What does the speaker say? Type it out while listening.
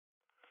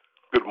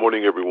Good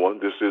morning, everyone.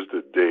 This is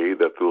the day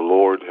that the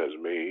Lord has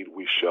made.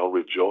 We shall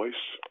rejoice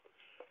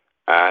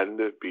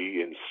and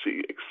be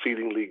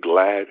exceedingly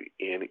glad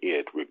in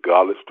it,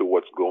 regardless to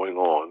what's going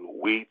on.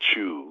 We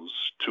choose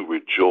to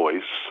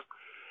rejoice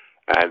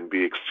and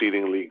be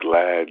exceedingly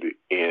glad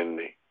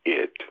in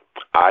it.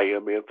 I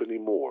am Anthony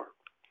Moore.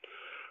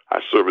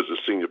 I serve as the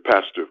senior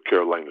pastor of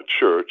Carolina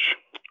Church,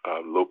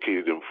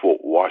 located in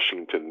Fort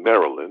Washington,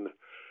 Maryland,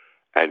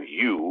 and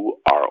you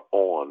are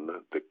on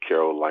the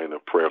Carolina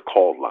Prayer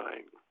Call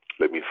Line.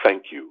 Let me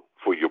thank you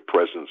for your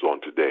presence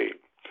on today.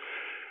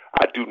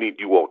 I do need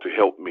you all to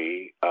help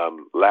me.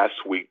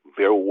 Last week,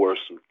 there were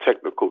some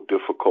technical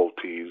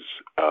difficulties.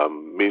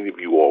 Many of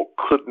you all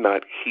could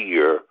not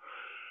hear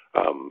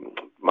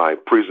my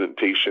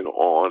presentation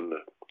on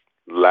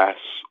last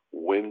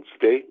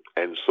Wednesday,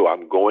 and so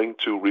I'm going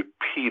to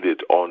repeat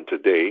it on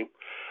today.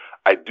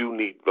 I do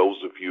need those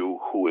of you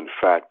who, in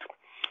fact,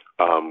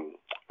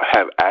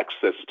 have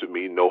access to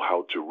me, know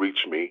how to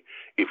reach me.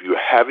 If you're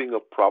having a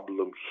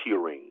problem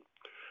hearing,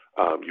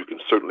 you can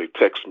certainly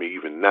text me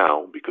even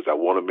now, because I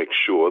want to make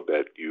sure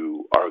that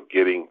you are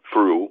getting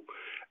through.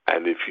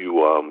 And if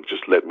you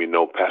just let me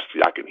know, Pastor,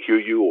 I can hear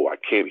you or I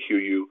can't hear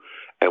you,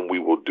 and we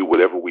will do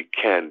whatever we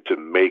can to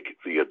make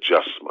the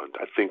adjustment.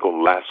 I think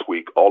on last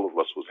week, all of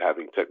us was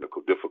having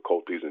technical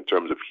difficulties in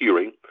terms of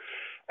hearing,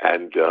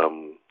 and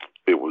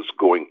it was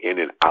going in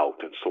and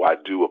out. And so I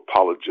do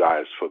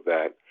apologize for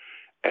that.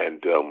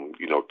 And,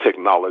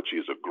 technology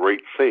is a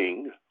great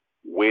thing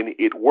when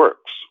it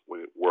works.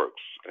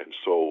 And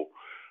so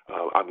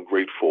I'm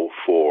grateful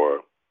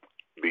for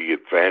the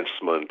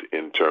advancement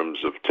in terms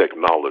of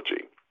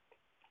technology.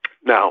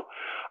 Now,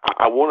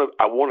 I want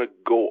to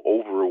go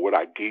over what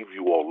I gave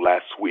you all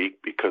last week,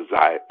 because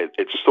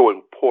it's so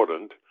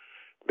important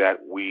that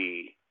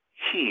we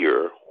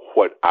hear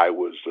what I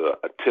was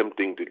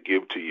attempting to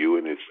give to you.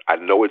 And I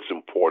know it's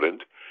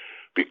important,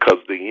 because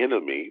the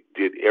enemy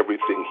did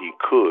everything he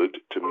could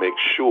to make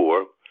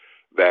sure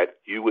that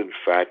you, in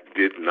fact,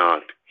 did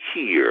not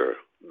hear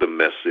the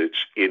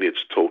message in its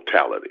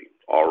totality.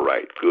 All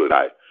right, good.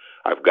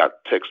 I've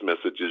got text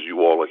messages. You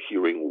all are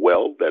hearing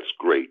well. That's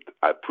great.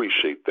 I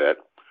appreciate that.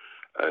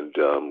 And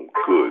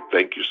good.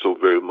 Thank you so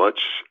very much.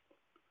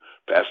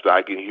 Pastor,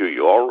 I can hear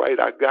you. All right,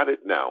 I got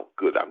it now.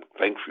 Good. I'm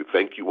thankful.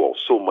 Thank you all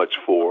so much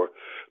for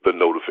the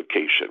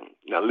notification.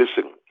 Now,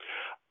 listen.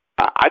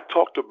 I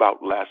talked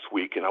about last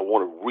week, and I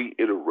want to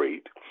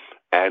reiterate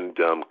and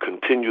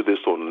continue this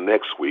on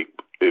next week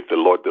if the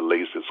Lord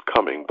delays his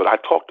coming. But I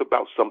talked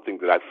about something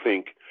that I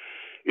think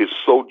is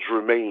so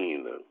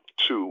germane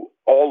to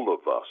all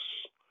of us,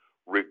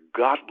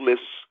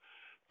 regardless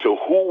to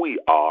who we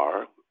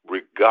are,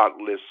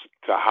 regardless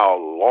to how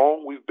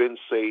long we've been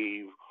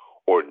saved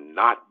or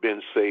not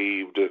been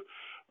saved,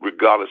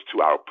 regardless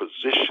to our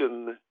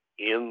position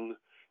in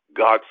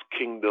God's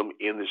kingdom,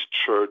 in his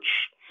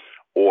church,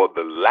 or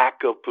the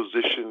lack of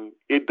position.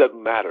 It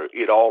doesn't matter.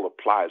 It all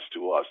applies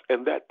to us.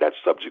 And that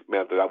subject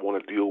matter that I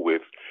want to deal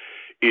with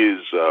is,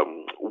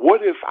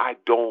 what if I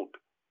don't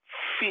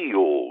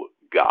feel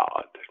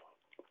God?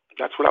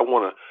 That's what I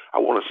want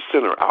to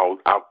center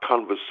our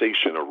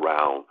conversation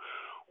around.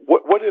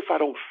 What if I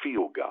don't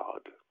feel God?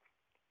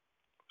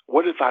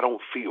 What if I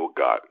don't feel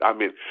God? I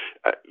mean,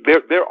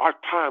 there are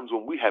times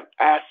when we have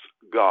asked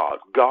God,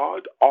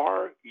 God,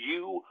 are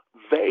you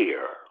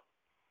there?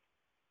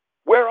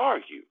 Where are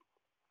you?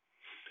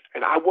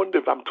 And I wonder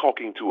if I'm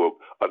talking to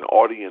an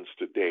audience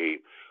today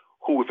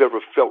who has ever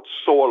felt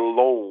so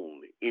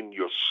alone in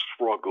your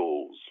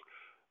struggles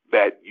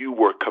that you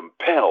were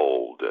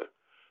compelled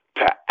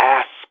to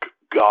ask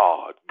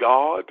God,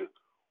 God,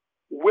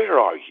 where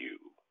are you?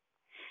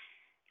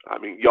 I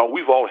mean, y'all,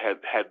 we've all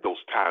had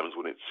those times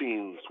when it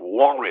seems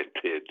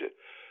warranted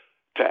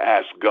to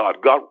ask God,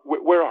 God,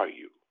 where are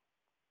you?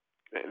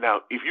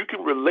 Now, if you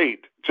can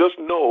relate, just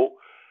know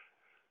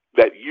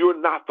that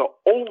you're not the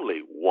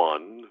only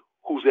one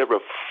who's ever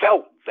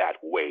felt that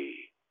way.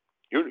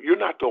 You're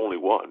not the only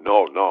one.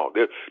 No.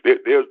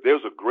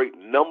 There's a great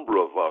number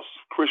of us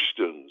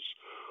Christians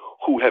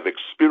who have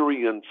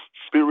experienced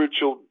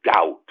spiritual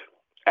doubt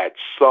at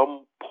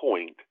some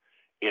point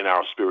in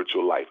our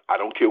spiritual life. I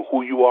don't care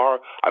who you are.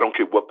 I don't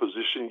care what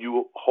position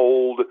you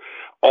hold.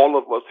 All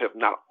of us have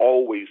not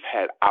always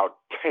had our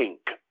tank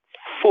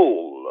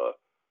full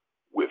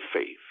with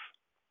faith.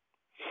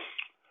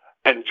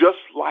 And just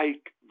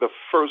like the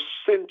first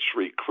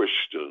century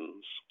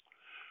Christians,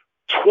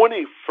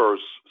 21st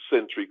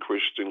century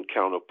Christian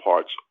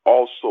counterparts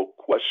also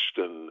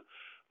question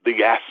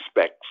the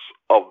aspects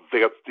of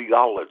their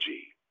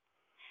theology.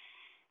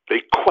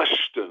 They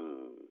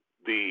question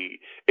the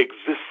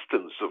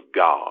existence of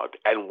God,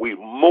 and we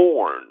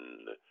mourn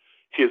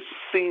his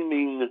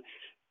seeming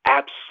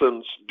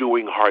absence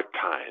during hard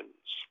times.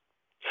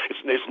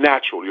 It's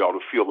natural, y'all, to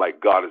feel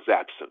like God is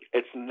absent.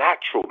 It's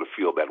natural to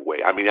feel that way.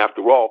 I mean,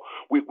 after all,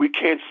 we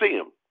can't see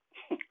him.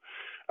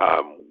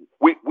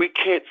 We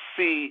can't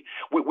see,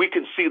 we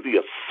can see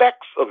the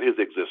effects of his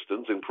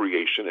existence in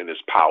creation and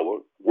his power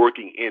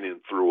working in and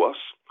through us.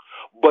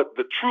 But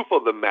the truth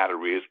of the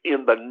matter is,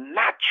 in the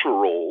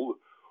natural,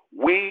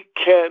 we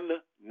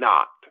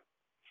cannot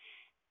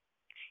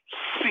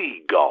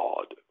see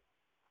God.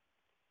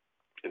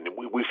 And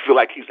we feel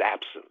like he's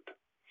absent.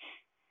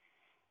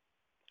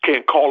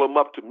 Can't call him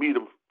up to meet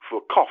him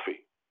for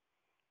coffee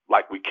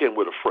like we can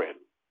with a friend.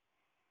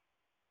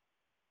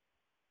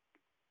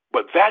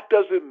 But that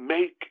doesn't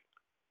make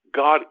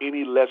God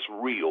any less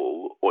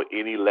real or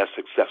any less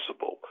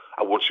accessible.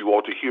 I want you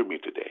all to hear me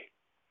today.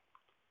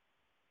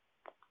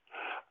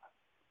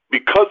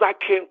 Because I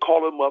can't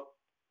call him up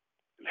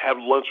and have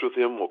lunch with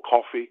him or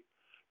coffee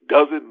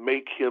doesn't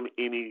make him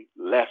any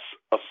less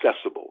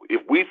accessible.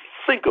 If we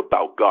think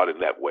about God in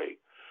that way,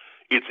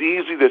 it's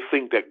easy to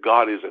think that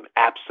God is an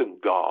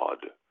absent God,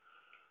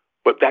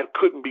 but that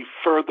couldn't be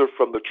further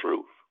from the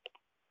truth.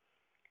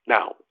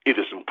 Now, it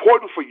is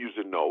important for you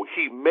to know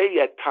he may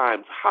at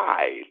times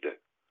hide,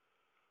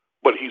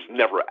 but he's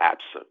never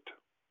absent.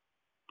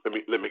 Let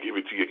me give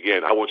it to you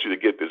again. I want you to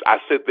get this. I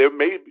said there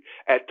may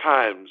at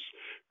times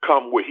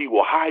come where he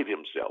will hide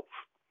himself,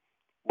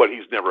 but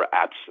he's never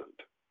absent.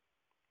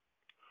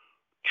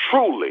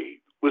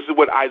 Truly, this is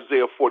what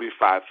Isaiah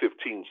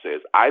 45:15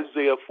 says.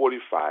 Isaiah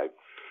 45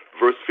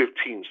 verse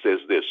 15 says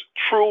this: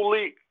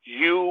 truly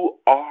you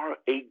are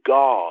a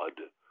God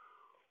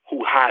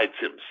who hides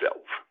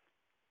himself.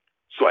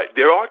 So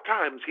there are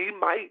times he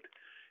might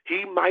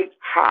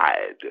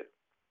hide.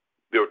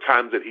 There are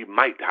times that he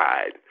might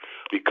hide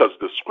because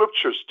the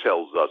scriptures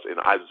tells us in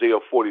Isaiah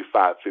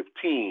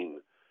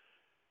 45:15,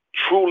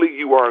 truly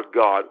you are a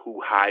God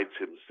who hides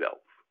himself.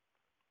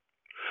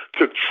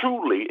 To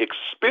truly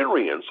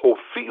experience or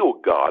feel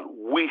God,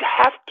 we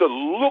have to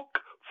look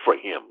for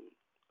him.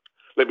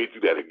 Let me do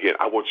that again.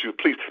 I want you,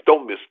 please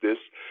don't miss this.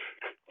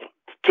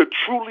 To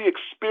truly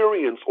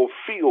experience or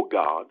feel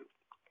God,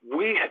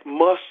 we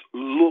must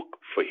look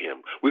for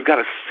him. We've got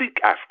to seek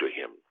after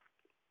him.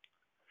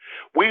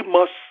 We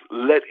must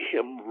let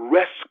him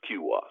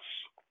rescue us.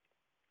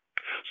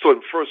 So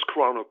in 1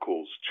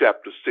 Chronicles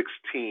chapter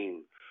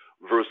 16,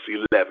 verse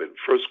 11,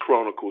 1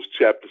 Chronicles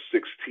chapter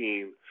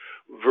 16,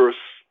 verse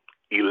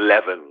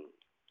 11,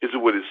 is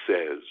what it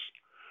says.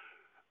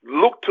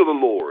 Look to the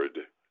Lord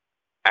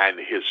and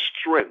his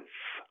strength.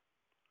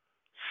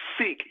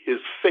 Seek his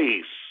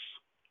face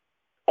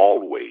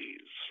always.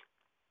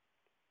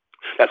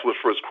 That's what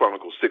 1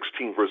 Chronicles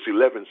 16, verse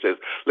 11 says.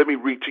 Let me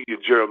read to you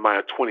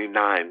Jeremiah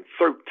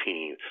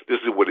 29:13. This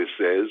is what it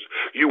says.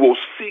 You will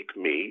seek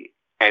me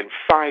and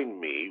find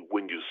me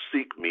when you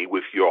seek me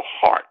with your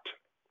heart.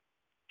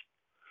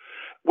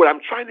 What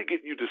I'm trying to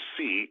get you to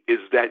see is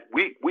that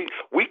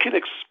we can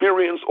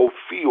experience or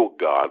feel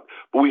God,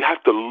 but we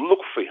have to look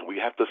for him. We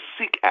have to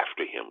seek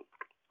after him.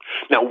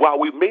 Now, while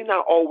we may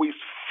not always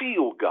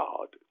feel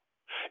God,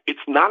 it's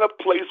not a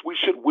place we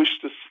should wish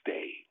to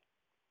stay.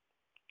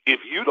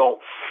 If you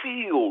don't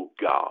feel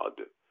God,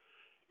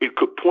 it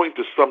could point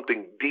to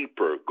something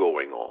deeper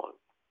going on.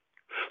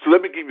 So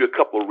let me give you a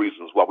couple of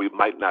reasons why we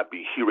might not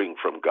be hearing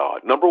from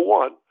God. Number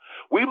one,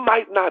 we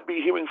might not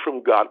be hearing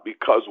from God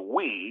because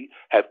we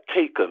have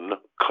taken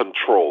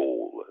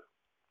control.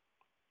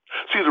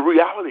 See, the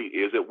reality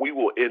is that we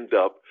will end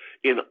up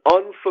in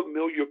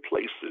unfamiliar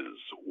places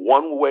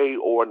one way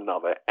or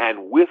another,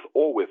 and with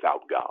or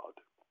without God.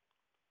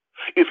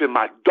 If in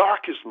my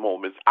darkest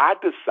moments I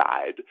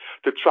decide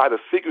to try to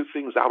figure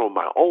things out on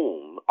my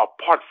own,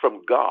 apart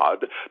from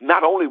God,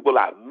 not only will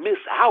I miss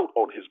out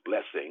on his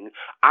blessing,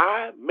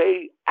 I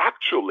may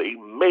actually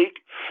make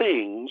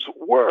things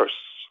worse.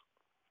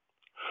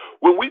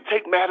 When we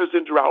take matters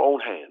into our own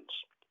hands,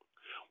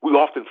 we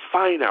often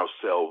find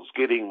ourselves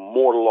getting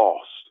more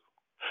lost,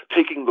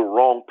 taking the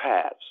wrong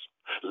paths,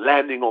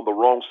 landing on the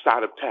wrong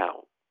side of town.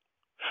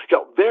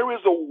 There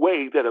is a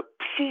way that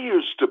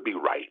appears to be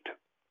right,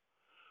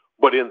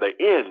 but in the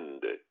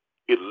end,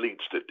 it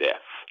leads to death.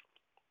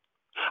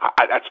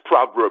 That's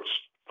Proverbs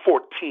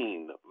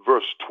 14,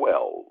 verse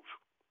 12.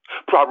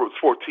 Proverbs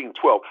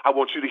 14:12. I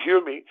want you to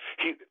hear me.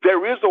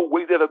 There is a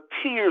way that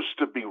appears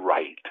to be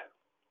right,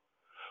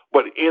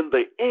 but in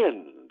the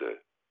end,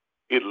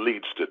 it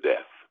leads to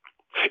death.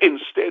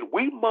 Instead,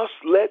 we must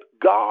let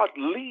God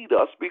lead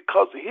us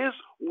because his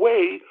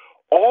way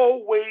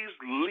always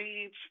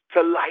leads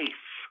to life.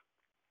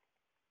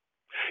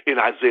 In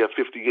Isaiah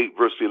 58,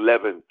 verse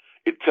 11,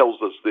 it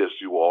tells us this,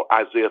 you all.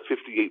 Isaiah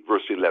 58,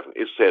 verse 11,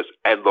 it says,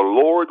 and the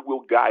Lord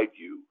will guide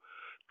you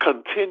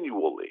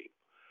continually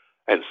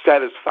and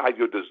satisfy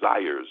your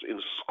desires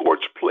in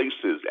scorched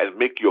places and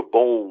make your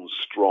bones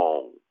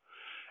strong.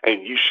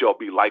 And you shall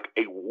be like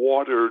a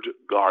watered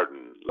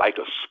garden, like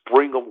a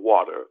spring of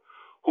water,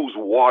 whose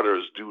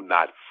waters do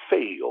not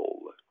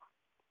fail.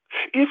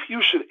 If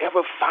you should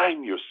ever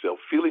find yourself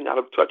feeling out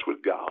of touch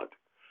with God,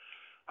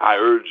 I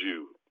urge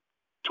you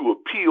to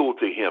appeal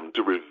to him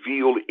to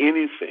reveal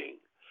anything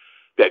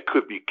that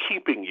could be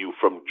keeping you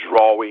from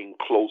drawing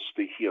close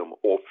to him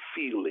or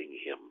feeling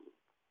him.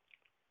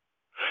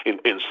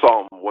 In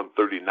Psalm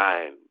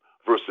 139,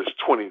 verses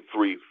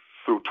 23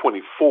 through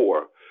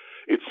 24,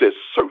 it says,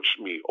 search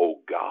me, O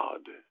God,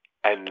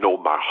 and know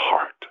my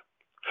heart.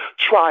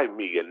 Try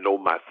me and know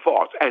my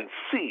thoughts, and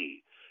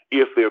see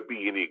if there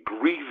be any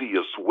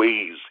grievous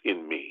ways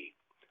in me,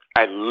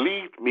 and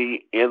lead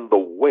me in the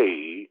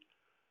way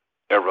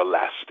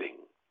everlasting.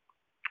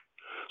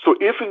 So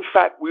if in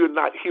fact we are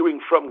not hearing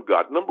from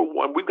God, number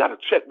one, we've got to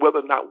check whether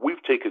or not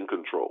we've taken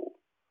control.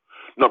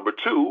 Number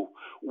two,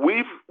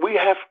 we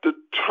have to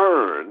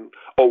turn,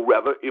 or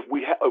rather, if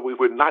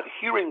we're not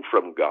hearing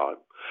from God,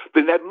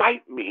 then that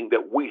might mean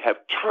that we have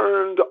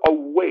turned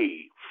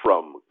away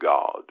from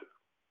God.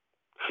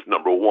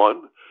 Number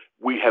one,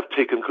 we have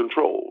taken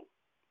control.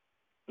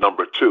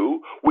 Number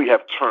two, we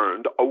have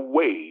turned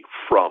away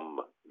from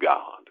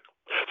God.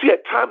 See,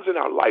 at times in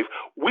our life,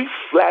 we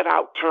flat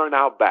out turn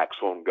our backs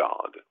on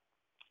God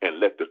and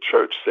let the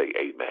church say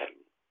amen.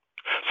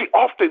 See,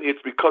 often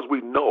it's because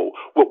we know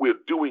what we're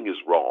doing is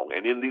wrong,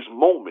 and in these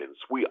moments,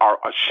 we are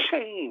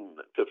ashamed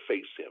to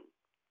face him.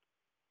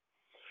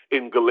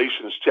 In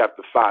Galatians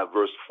chapter 5,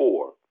 verse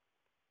 4,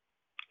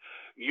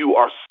 you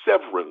are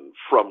severed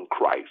from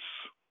Christ.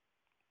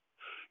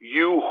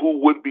 You who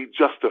would be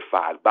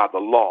justified by the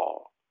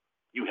law,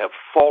 you have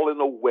fallen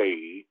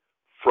away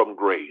from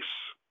grace.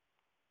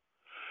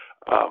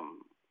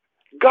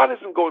 God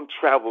isn't going to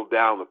travel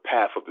down the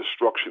path of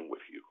destruction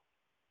with you.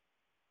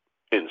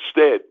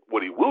 Instead,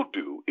 what he will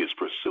do is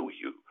pursue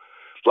you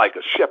like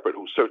a shepherd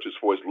who searches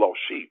for his lost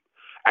sheep,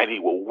 and he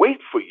will wait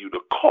for you to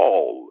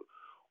call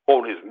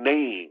on his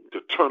name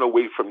to turn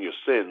away from your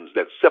sins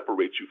that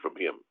separate you from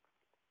him.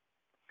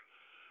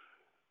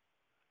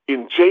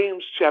 In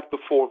James chapter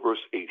 4, verse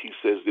 8, he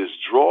says this,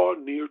 draw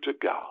near to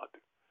God,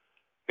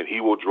 and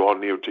he will draw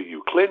near to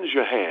you. Cleanse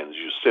your hands,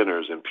 you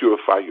sinners, and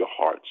purify your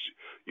hearts,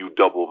 you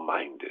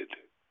double-minded.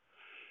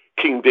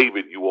 King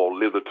David, you all,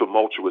 lived a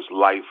tumultuous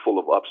life full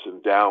of ups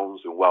and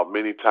downs, and while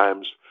many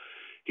times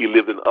he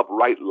lived an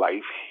upright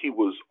life, he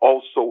was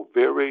also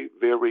very,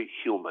 very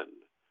human,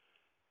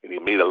 and he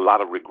made a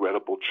lot of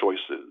regrettable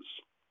choices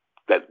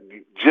that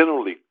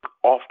generally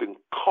often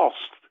cost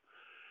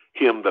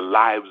him the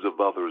lives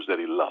of others that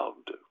he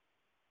loved.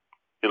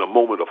 In a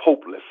moment of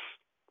hopelessness,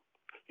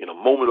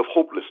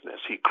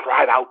 he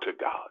cried out to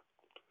God.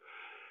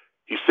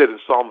 He said in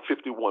Psalm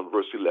 51,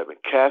 verse 11,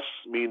 cast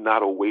me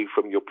not away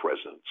from your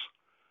presence,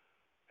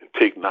 and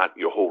take not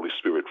your Holy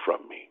Spirit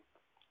from me.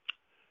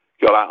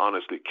 God, I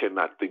honestly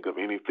cannot think of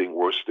anything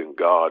worse than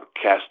God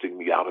casting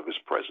me out of his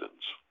presence.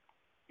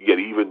 Yet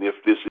even if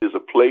this is a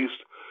place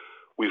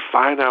we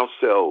find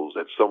ourselves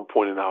at some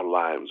point in our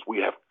lives, we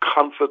have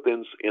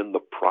confidence in the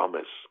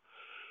promise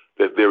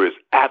that there is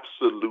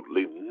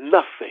absolutely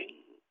nothing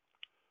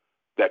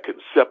that can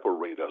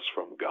separate us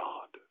from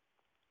God.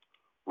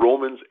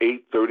 Romans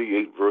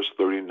 8:38, verse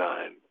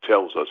 39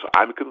 tells us,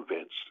 I'm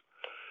convinced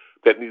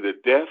that neither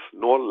death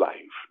nor life,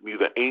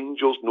 neither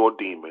angels nor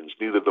demons,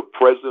 neither the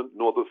present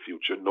nor the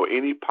future, nor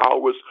any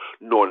powers,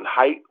 nor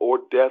height or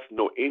depth,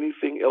 nor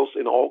anything else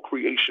in all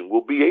creation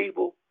will be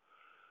able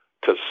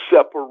to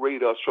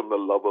separate us from the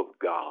love of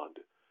God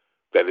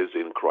that is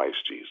in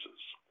Christ Jesus.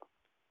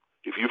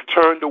 If you've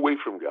turned away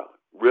from God,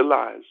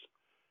 realize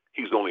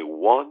he's only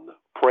one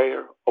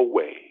prayer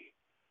away,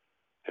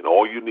 and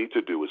all you need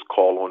to do is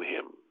call on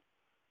him,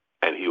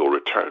 and he'll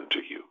return to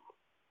you.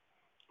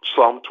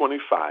 Psalm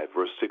 25,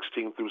 verse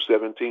 16 through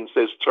 17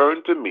 says,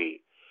 turn to me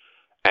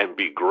and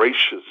be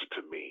gracious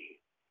to me,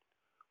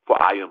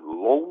 for I am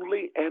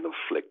lonely and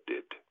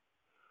afflicted.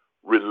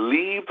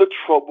 Relieve the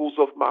troubles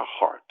of my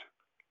heart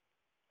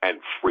and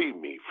free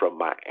me from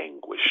my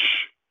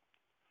anguish.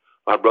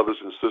 My brothers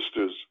and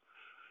sisters,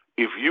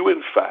 if you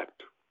in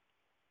fact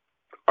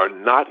are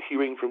not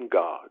hearing from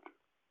God,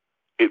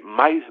 it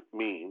might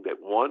mean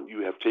that one,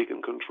 you have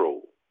taken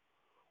control,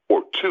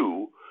 or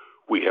two,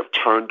 we have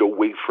turned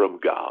away from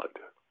God.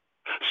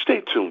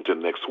 Stay tuned to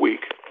next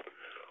week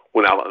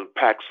when I'll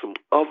unpack some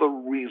other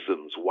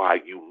reasons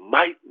why you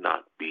might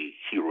not be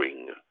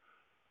hearing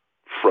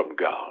from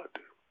God.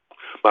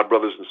 My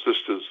brothers and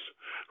sisters,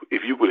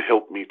 if you would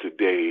help me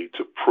today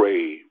to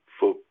pray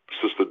for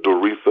Sister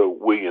Doretha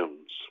Williams,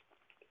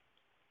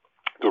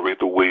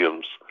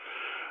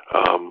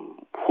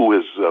 who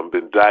has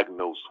been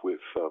diagnosed with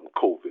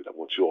COVID. I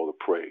want you all to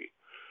pray.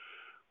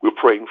 We're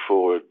praying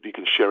for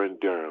Deacon Sharon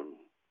Durham,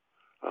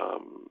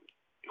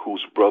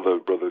 whose brother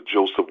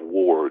Joseph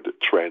Ward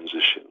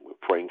transitioned. We're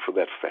praying for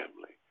that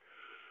family.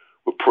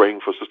 We're praying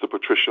for Sister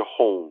Patricia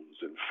Holmes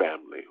and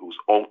family, whose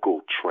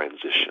uncle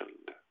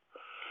transitioned.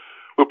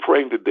 We're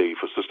praying today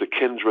for Sister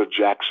Kendra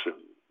Jackson,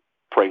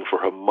 praying for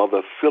her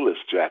mother Phyllis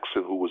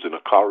Jackson, who was in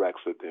a car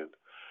accident,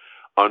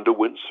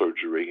 underwent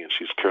surgery, and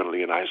she's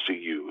currently in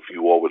ICU. If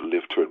you all would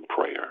lift her in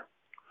prayer.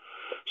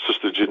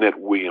 Sister Jeanette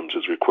Williams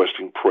is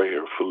requesting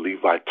prayer for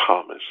Levi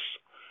Thomas,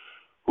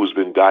 who's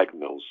been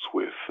diagnosed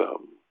with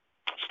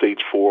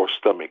stage 4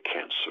 stomach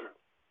cancer.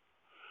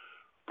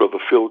 Brother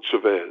Phil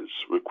Chavez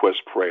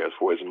requests prayers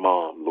for his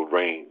mom,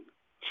 Lorraine,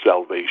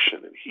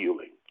 salvation and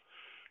healing.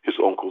 His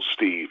Uncle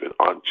Steve and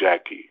Aunt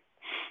Jackie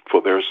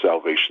for their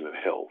salvation and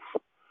health.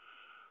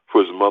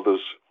 For his mother's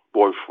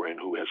boyfriend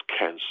who has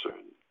cancer,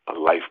 a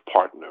life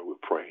partner, we're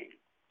praying.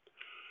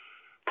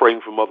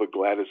 Praying for Mother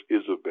Gladys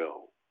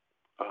Isabel,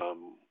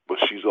 but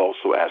she's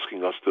also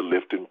asking us to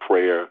lift in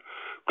prayer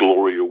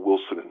Gloria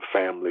Wilson and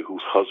family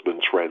whose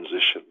husband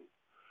transitioned.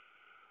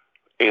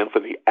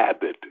 Anthony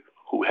Abbott,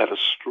 who had a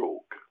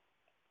stroke.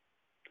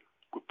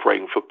 We're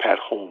praying for Pat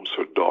Holmes,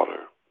 her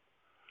daughter.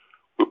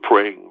 We're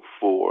praying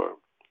for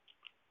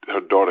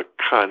her daughter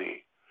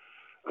Connie,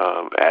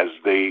 as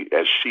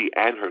she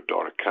and her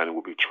daughter Connie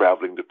will be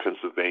traveling to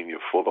Pennsylvania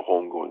for the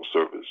homegoing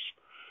service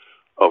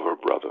of her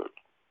brother.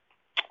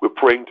 We're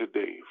praying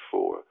today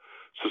for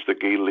Sister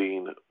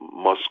Gayleen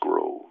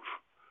Musgrove.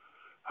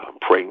 I'm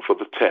praying for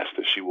the test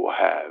that she will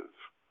have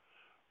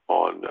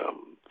on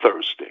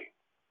Thursday.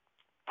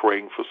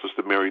 Praying for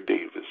Sister Mary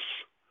Davis,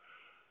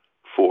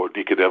 for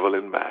Deacon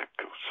Evelyn Mack,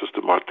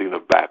 Sister Martina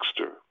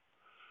Baxter,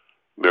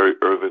 Mary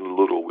Irvin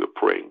Little. We're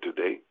praying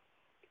today.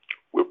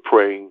 We're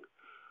praying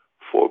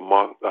for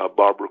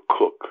Barbara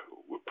Cook.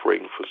 We're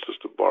praying for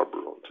Sister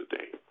Barbara on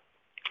today.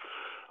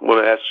 I'm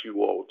going to ask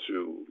you all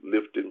to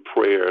lift in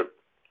prayer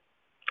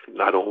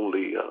not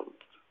only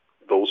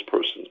those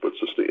persons, but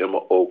Sister Emma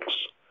Oakes,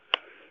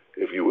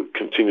 if you would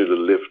continue to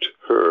lift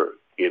her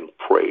in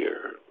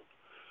prayer.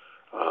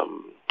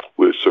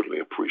 We'd certainly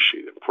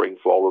appreciate it. Praying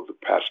for all of the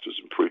pastors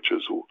and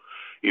preachers, who,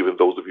 even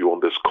those of you on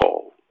this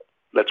call.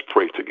 Let's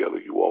pray together,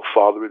 you all.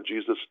 Father, in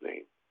Jesus'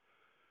 name,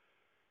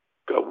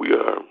 God, we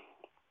are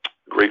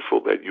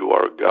grateful that you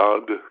are a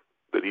God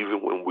that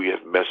even when we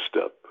have messed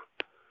up,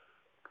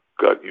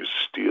 God, you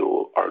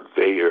still are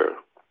there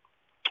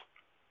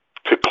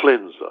to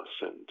cleanse us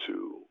and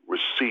to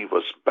receive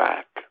us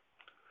back,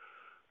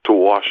 to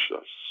wash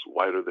us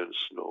whiter than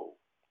snow.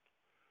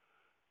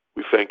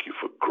 We thank you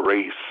for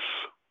grace,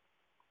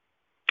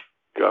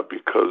 God,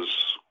 because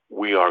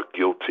we are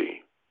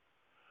guilty,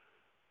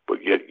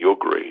 but yet your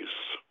grace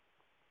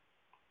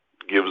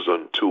gives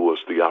unto us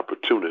the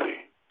opportunity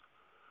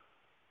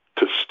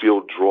to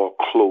still draw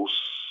close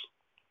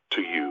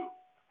to you.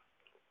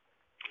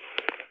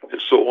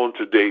 And so on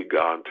today,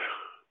 God,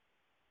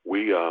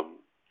 we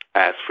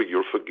ask for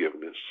your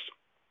forgiveness.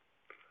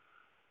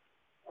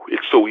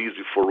 It's so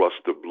easy for us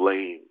to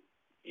blame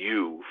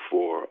you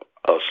for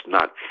us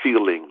not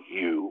feeling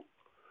you.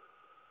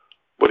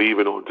 But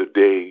even on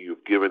today,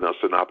 you've given us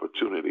an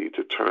opportunity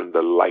to turn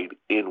the light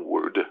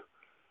inward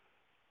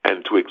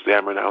and to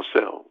examine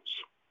ourselves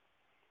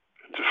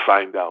and to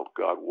find out,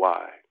 God,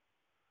 why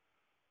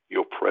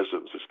your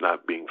presence is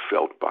not being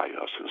felt by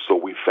us. And so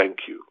we thank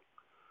you,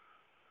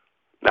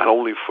 not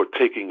only for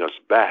taking us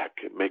back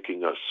and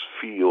making us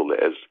feel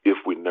as if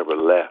we never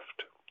left,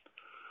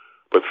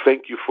 but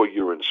thank you for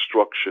your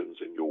instructions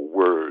and your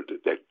word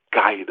that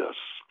guide us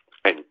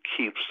and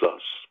keeps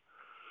us.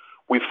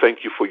 We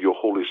thank you for your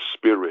Holy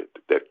Spirit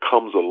that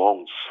comes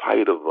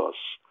alongside of us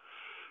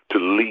to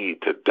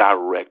lead, to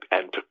direct,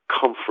 and to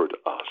comfort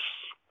us.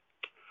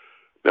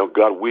 Now,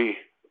 God, we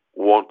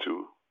want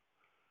to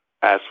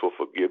ask for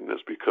forgiveness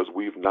because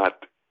we've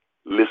not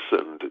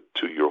listened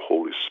to your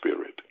Holy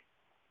Spirit.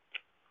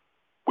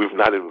 We've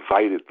not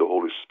invited the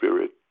Holy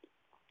Spirit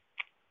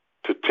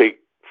to take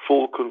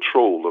full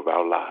control of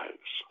our lives.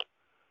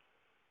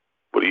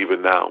 But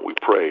even now, we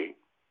pray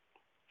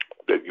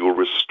that you'll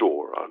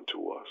restore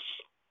unto us,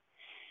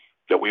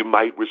 that we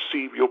might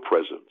receive your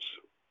presence,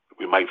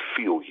 we might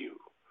feel you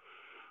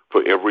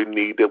for every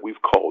need that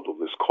we've called on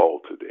this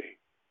call today.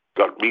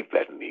 God, meet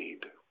that need.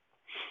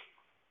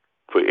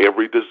 For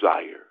every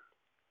desire,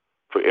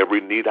 for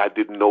every need I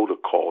didn't know to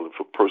call, and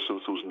for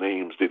persons whose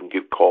names didn't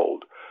get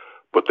called,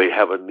 but they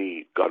have a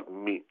need. God,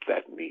 meet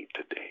that need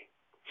today.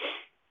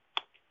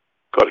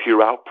 God,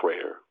 hear our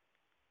prayer.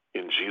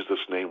 In Jesus'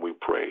 name we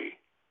pray.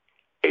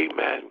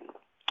 Amen.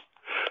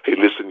 Hey,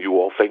 listen, you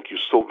all, thank you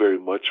so very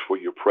much for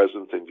your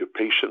presence and your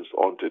patience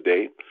on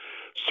today.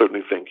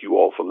 Certainly thank you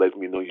all for letting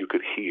me know you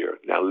could hear.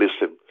 Now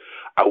listen,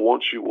 I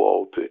want you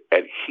all to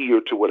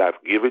adhere to what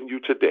I've given you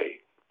today.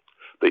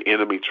 The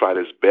enemy tried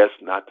his best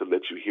not to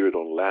let you hear it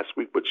on last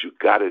week, but you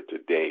got it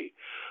today.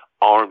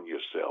 Arm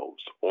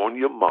yourselves. On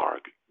your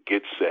mark,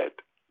 get set,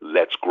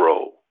 let's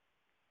grow.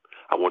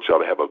 I want y'all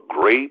to have a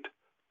great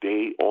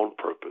day on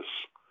purpose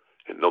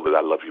and know that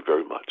I love you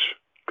very much.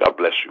 God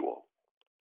bless you all.